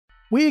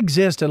We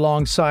exist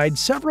alongside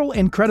several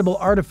incredible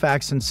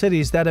artifacts and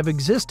cities that have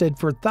existed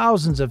for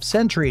thousands of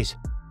centuries.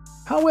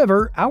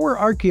 However, our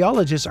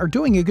archaeologists are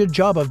doing a good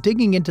job of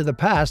digging into the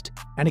past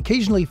and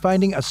occasionally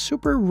finding a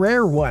super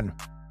rare one.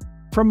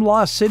 From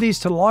lost cities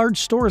to large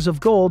stores of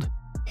gold,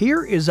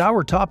 here is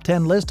our top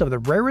 10 list of the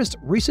rarest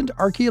recent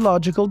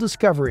archaeological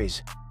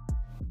discoveries.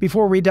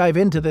 Before we dive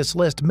into this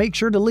list, make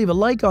sure to leave a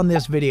like on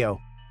this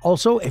video.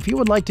 Also, if you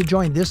would like to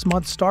join this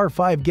month's Star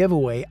 5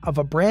 giveaway of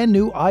a brand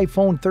new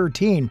iPhone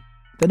 13,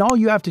 then all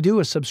you have to do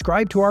is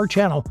subscribe to our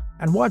channel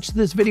and watch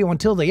this video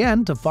until the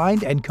end to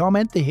find and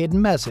comment the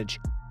hidden message.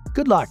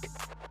 Good luck!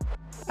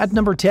 At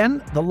number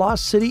 10, the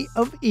Lost City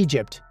of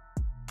Egypt.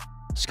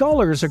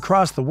 Scholars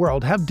across the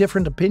world have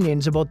different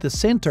opinions about the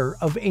center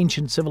of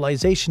ancient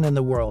civilization in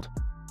the world.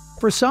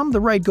 For some, the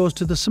right goes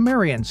to the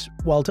Sumerians,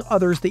 while to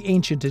others the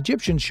ancient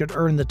Egyptians should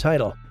earn the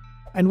title.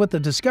 And with the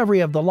discovery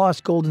of the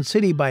Lost Golden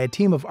City by a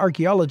team of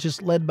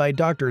archaeologists led by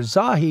Dr.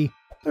 Zahi,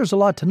 there's a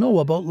lot to know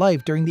about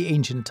life during the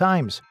ancient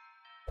times.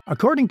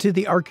 According to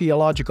the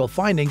archaeological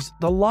findings,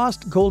 the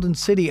Lost Golden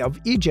City of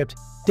Egypt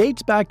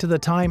dates back to the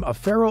time of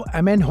Pharaoh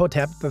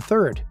Amenhotep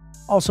III,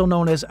 also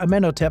known as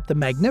Amenhotep the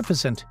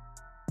Magnificent.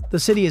 The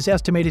city is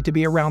estimated to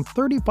be around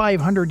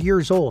 3,500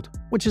 years old,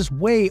 which is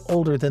way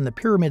older than the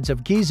pyramids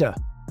of Giza.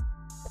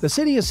 The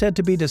city is said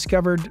to be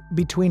discovered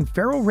between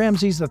Pharaoh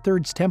Ramses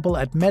III's temple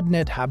at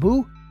Medinet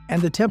Habu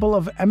and the temple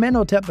of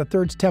Amenhotep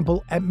III's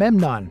temple at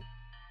Memnon.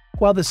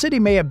 While the city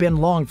may have been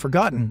long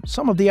forgotten,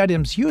 some of the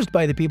items used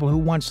by the people who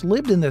once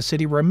lived in the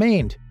city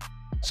remained.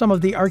 Some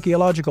of the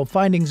archaeological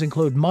findings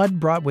include mud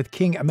brought with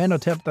King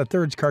Amenhotep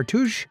III's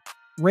cartouche,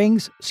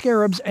 rings,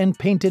 scarabs, and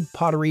painted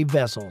pottery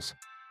vessels.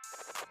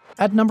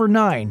 At number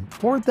 9,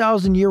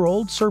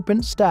 4,000-year-old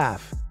serpent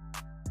staff.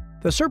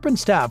 The serpent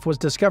staff was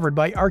discovered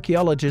by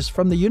archaeologists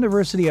from the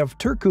University of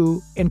Turku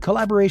in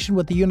collaboration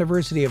with the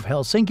University of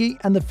Helsinki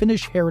and the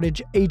Finnish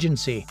Heritage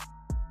Agency.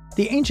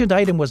 The ancient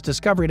item was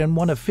discovered in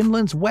one of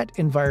Finland's wet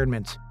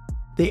environments.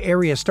 The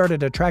area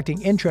started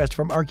attracting interest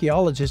from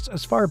archaeologists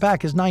as far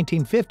back as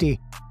 1950,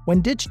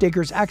 when ditch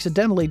diggers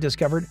accidentally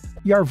discovered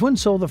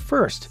Jarvunso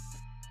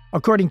I.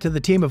 According to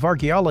the team of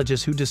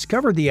archaeologists who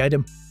discovered the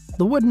item,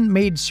 the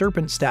wooden-made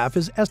serpent staff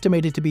is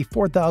estimated to be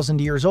 4,000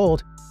 years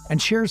old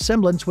and shares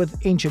semblance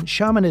with ancient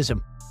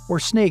shamanism, where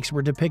snakes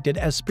were depicted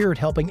as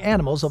spirit-helping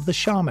animals of the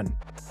shaman.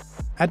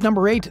 At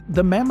number 8,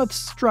 the Mammoth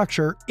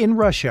Structure in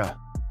Russia.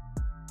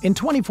 In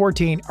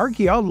 2014,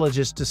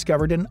 archaeologists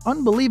discovered an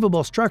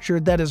unbelievable structure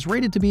that is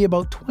rated to be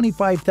about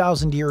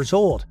 25,000 years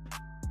old.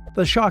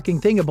 The shocking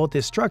thing about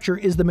this structure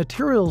is the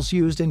materials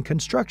used in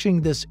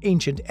constructing this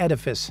ancient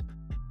edifice.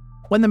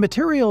 When the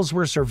materials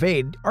were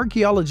surveyed,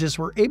 archaeologists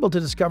were able to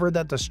discover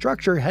that the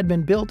structure had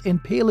been built in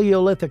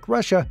Paleolithic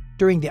Russia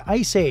during the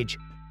Ice Age.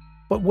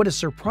 But what is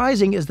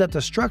surprising is that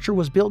the structure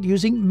was built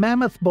using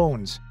mammoth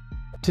bones.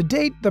 To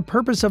date, the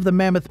purpose of the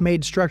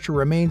mammoth-made structure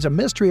remains a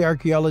mystery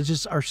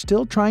archaeologists are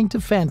still trying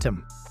to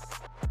fathom.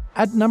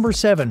 At number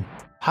 7,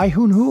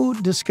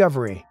 Haihunhu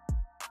Discovery.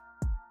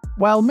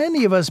 While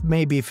many of us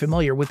may be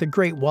familiar with the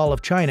Great Wall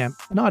of China,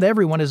 not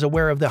everyone is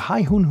aware of the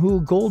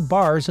Haihunhu gold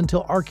bars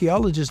until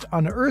archaeologists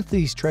unearthed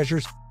these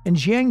treasures in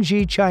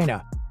Jiangxi,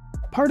 China.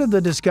 Part of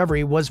the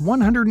discovery was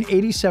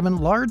 187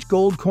 large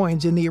gold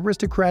coins in the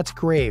aristocrat's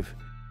grave.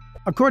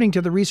 According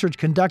to the research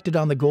conducted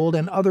on the gold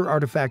and other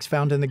artifacts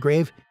found in the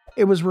grave,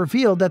 it was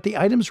revealed that the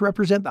items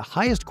represent the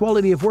highest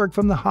quality of work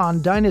from the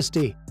Han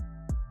Dynasty.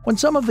 When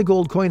some of the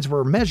gold coins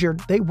were measured,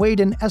 they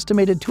weighed an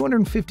estimated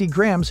 250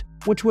 grams,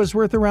 which was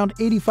worth around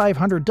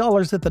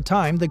 $8,500 at the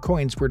time the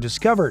coins were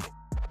discovered.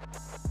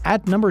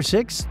 At number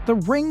 6, the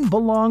ring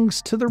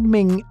belongs to the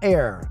Ming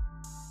heir.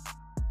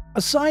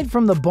 Aside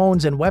from the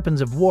bones and weapons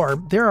of war,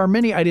 there are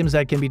many items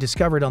that can be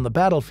discovered on the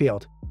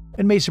battlefield.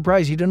 It may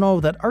surprise you to know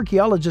that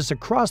archaeologists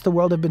across the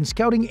world have been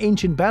scouting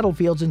ancient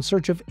battlefields in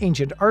search of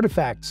ancient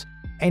artifacts.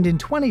 And in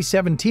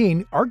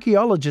 2017,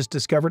 archaeologists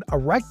discovered a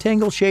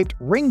rectangle-shaped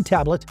ring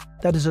tablet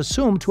that is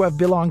assumed to have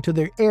belonged to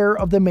the heir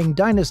of the Ming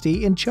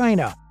Dynasty in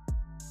China.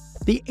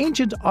 The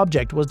ancient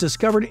object was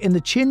discovered in the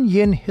Qin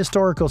Yin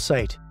Historical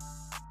Site.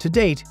 To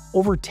date,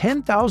 over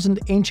 10,000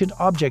 ancient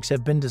objects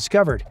have been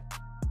discovered.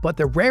 But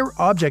the rare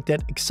object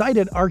that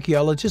excited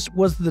archaeologists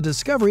was the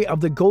discovery of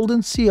the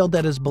golden seal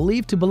that is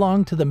believed to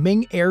belong to the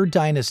Ming heir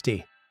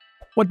dynasty.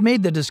 What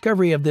made the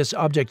discovery of this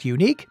object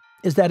unique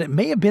is that it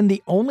may have been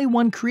the only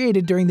one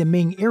created during the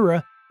Ming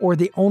era or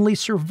the only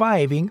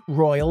surviving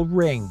royal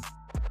ring.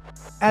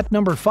 At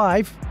number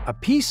 5, a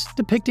piece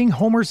depicting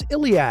Homer's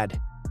Iliad.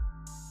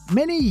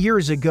 Many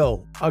years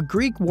ago, a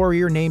Greek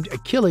warrior named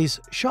Achilles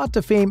shot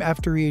to fame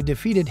after he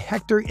defeated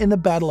Hector in the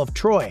Battle of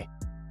Troy.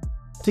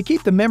 To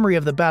keep the memory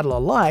of the battle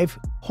alive,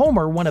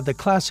 Homer, one of the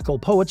classical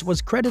poets,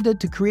 was credited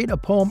to create a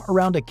poem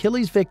around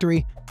Achilles'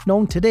 victory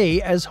known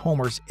today as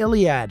Homer's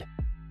Iliad.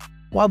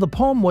 While the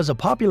poem was a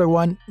popular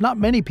one, not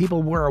many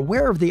people were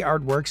aware of the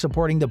artwork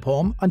supporting the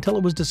poem until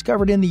it was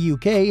discovered in the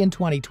UK in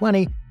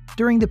 2020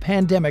 during the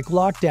pandemic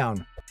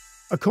lockdown.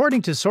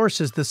 According to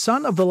sources, the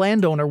son of the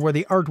landowner where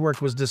the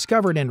artwork was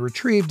discovered and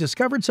retrieved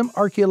discovered some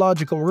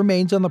archaeological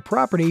remains on the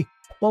property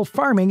while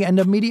farming and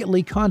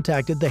immediately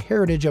contacted the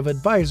Heritage of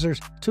Advisors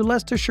to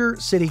Leicestershire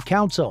City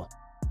Council.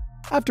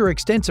 After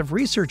extensive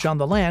research on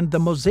the land, the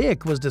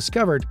mosaic was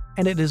discovered,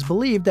 and it is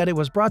believed that it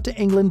was brought to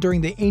England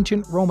during the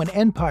ancient Roman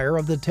Empire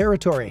of the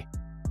territory.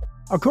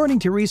 According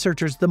to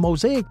researchers, the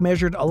mosaic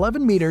measured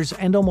 11 meters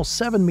and almost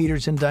 7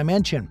 meters in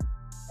dimension,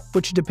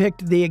 which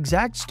depict the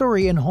exact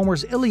story in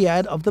Homer's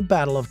Iliad of the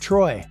Battle of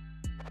Troy.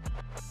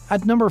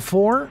 At number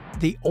 4,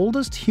 the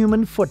oldest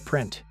human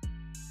footprint.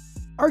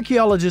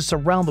 Archaeologists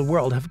around the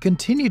world have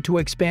continued to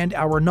expand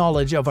our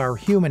knowledge of our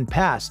human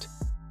past.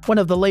 One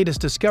of the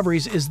latest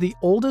discoveries is the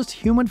oldest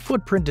human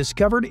footprint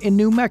discovered in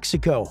New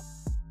Mexico.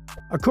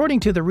 According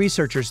to the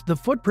researchers, the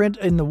footprint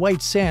in the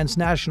White Sands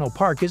National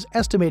Park is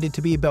estimated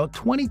to be about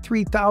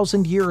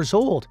 23,000 years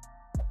old,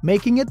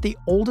 making it the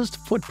oldest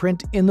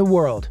footprint in the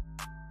world.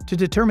 To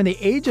determine the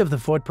age of the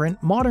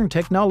footprint, modern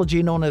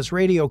technology known as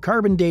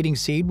radiocarbon dating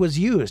seed was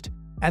used,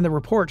 and the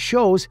report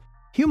shows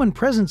human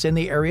presence in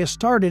the area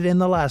started in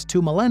the last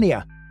 2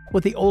 millennia,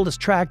 with the oldest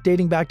track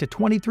dating back to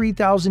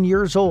 23,000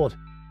 years old.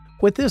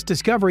 With this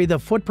discovery, the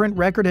footprint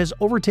record has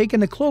overtaken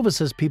the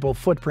Clovis's people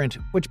footprint,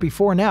 which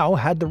before now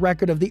had the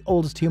record of the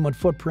oldest human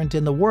footprint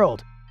in the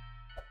world.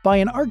 By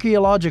an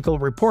archaeological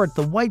report,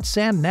 the White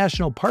Sand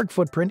National Park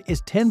footprint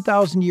is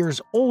 10,000 years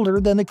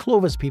older than the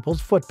Clovis people's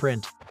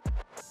footprint.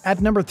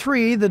 At number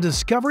 3, the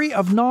discovery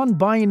of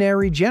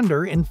non-binary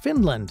gender in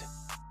Finland.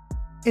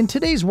 In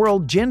today's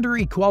world, gender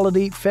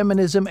equality,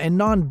 feminism, and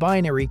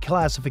non-binary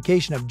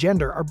classification of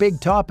gender are big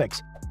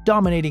topics,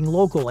 dominating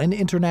local and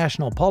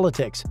international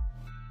politics.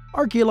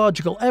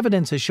 Archaeological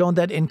evidence has shown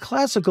that in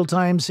classical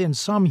times in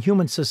some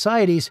human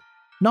societies,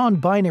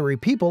 non-binary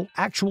people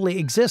actually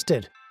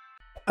existed.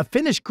 A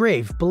Finnish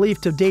grave,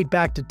 believed to date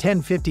back to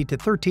 1050 to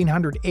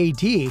 1300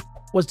 AD,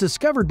 was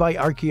discovered by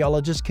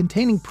archaeologists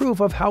containing proof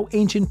of how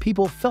ancient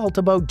people felt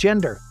about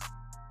gender.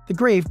 The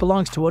grave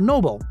belongs to a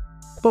noble,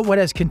 but what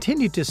has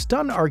continued to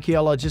stun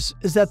archaeologists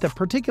is that the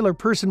particular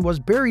person was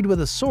buried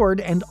with a sword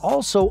and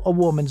also a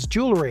woman's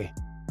jewelry.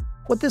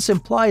 What this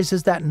implies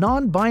is that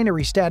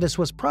non-binary status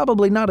was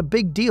probably not a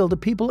big deal to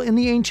people in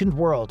the ancient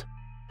world.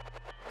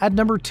 At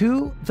number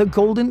 2, the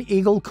Golden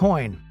Eagle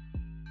coin.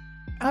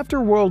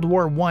 After World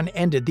War I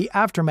ended, the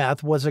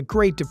aftermath was a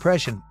Great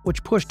Depression,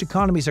 which pushed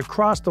economies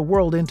across the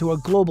world into a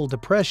global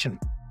depression.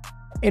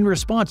 In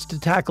response to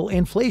tackle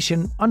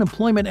inflation,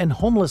 unemployment, and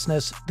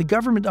homelessness, the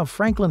government of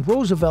Franklin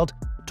Roosevelt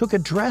took a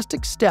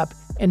drastic step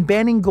in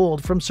banning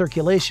gold from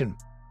circulation.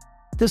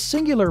 This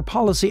singular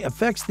policy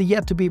affects the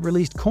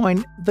yet-to-be-released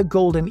coin, the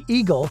Golden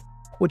Eagle,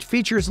 which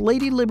features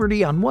Lady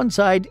Liberty on one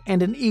side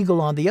and an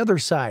eagle on the other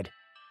side.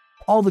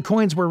 All the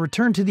coins were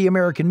returned to the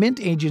American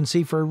Mint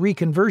Agency for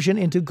reconversion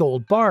into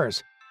gold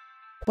bars.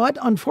 But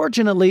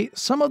unfortunately,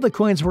 some of the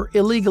coins were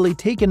illegally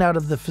taken out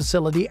of the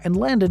facility and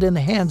landed in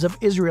the hands of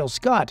Israel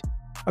Scott,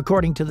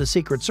 according to the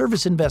Secret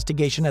Service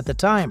investigation at the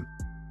time.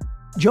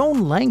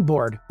 Joan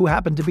Langboard, who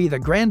happened to be the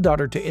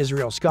granddaughter to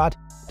Israel Scott,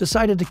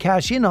 decided to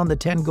cash in on the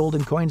 10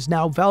 golden coins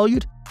now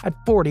valued at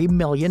 $40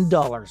 million.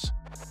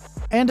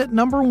 And at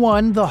number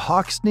 1, the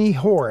Hawk's Knee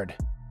Hoard.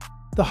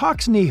 The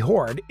Hawk's Knee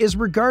Hoard is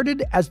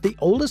regarded as the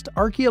oldest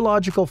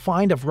archaeological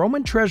find of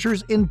Roman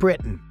treasures in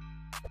Britain.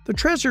 The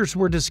treasures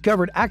were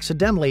discovered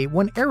accidentally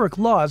when Eric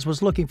Laws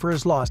was looking for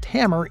his lost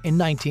hammer in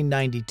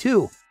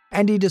 1992,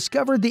 and he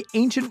discovered the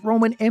ancient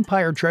Roman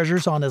Empire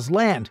treasures on his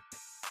land.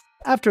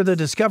 After the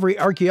discovery,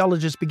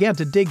 archaeologists began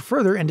to dig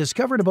further and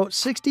discovered about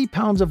 60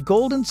 pounds of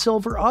gold and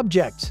silver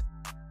objects.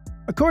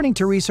 According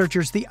to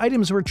researchers, the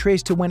items were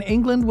traced to when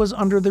England was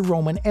under the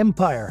Roman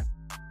Empire.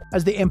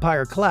 As the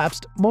empire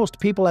collapsed, most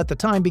people at the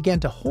time began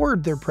to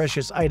hoard their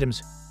precious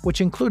items,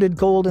 which included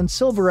gold and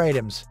silver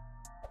items.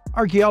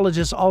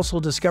 Archaeologists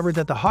also discovered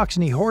that the Hawk's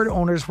Knee Hoard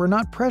owners were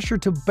not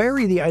pressured to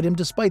bury the item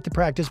despite the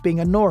practice being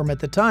a norm at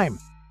the time,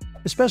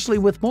 especially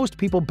with most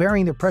people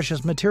burying their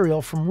precious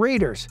material from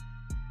raiders.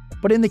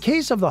 But in the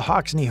case of the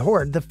Hawk's Knee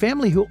Hoard, the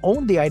family who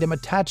owned the item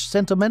attached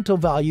sentimental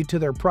value to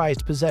their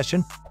prized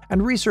possession,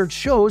 and research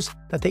shows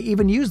that they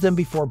even used them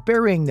before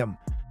burying them.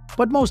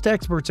 But most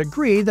experts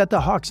agree that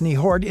the Hawk's Knee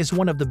Hoard is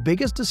one of the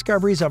biggest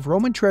discoveries of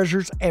Roman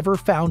treasures ever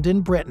found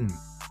in Britain.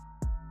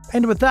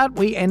 And with that,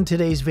 we end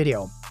today's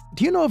video.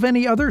 Do you know of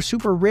any other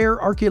super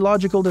rare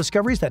archaeological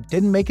discoveries that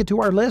didn't make it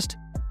to our list?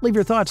 Leave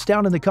your thoughts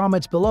down in the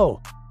comments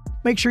below.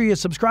 Make sure you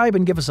subscribe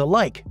and give us a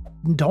like.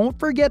 Don't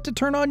forget to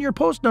turn on your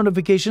post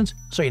notifications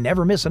so you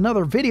never miss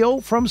another video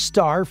from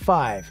Star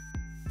 5.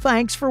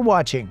 Thanks for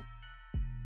watching.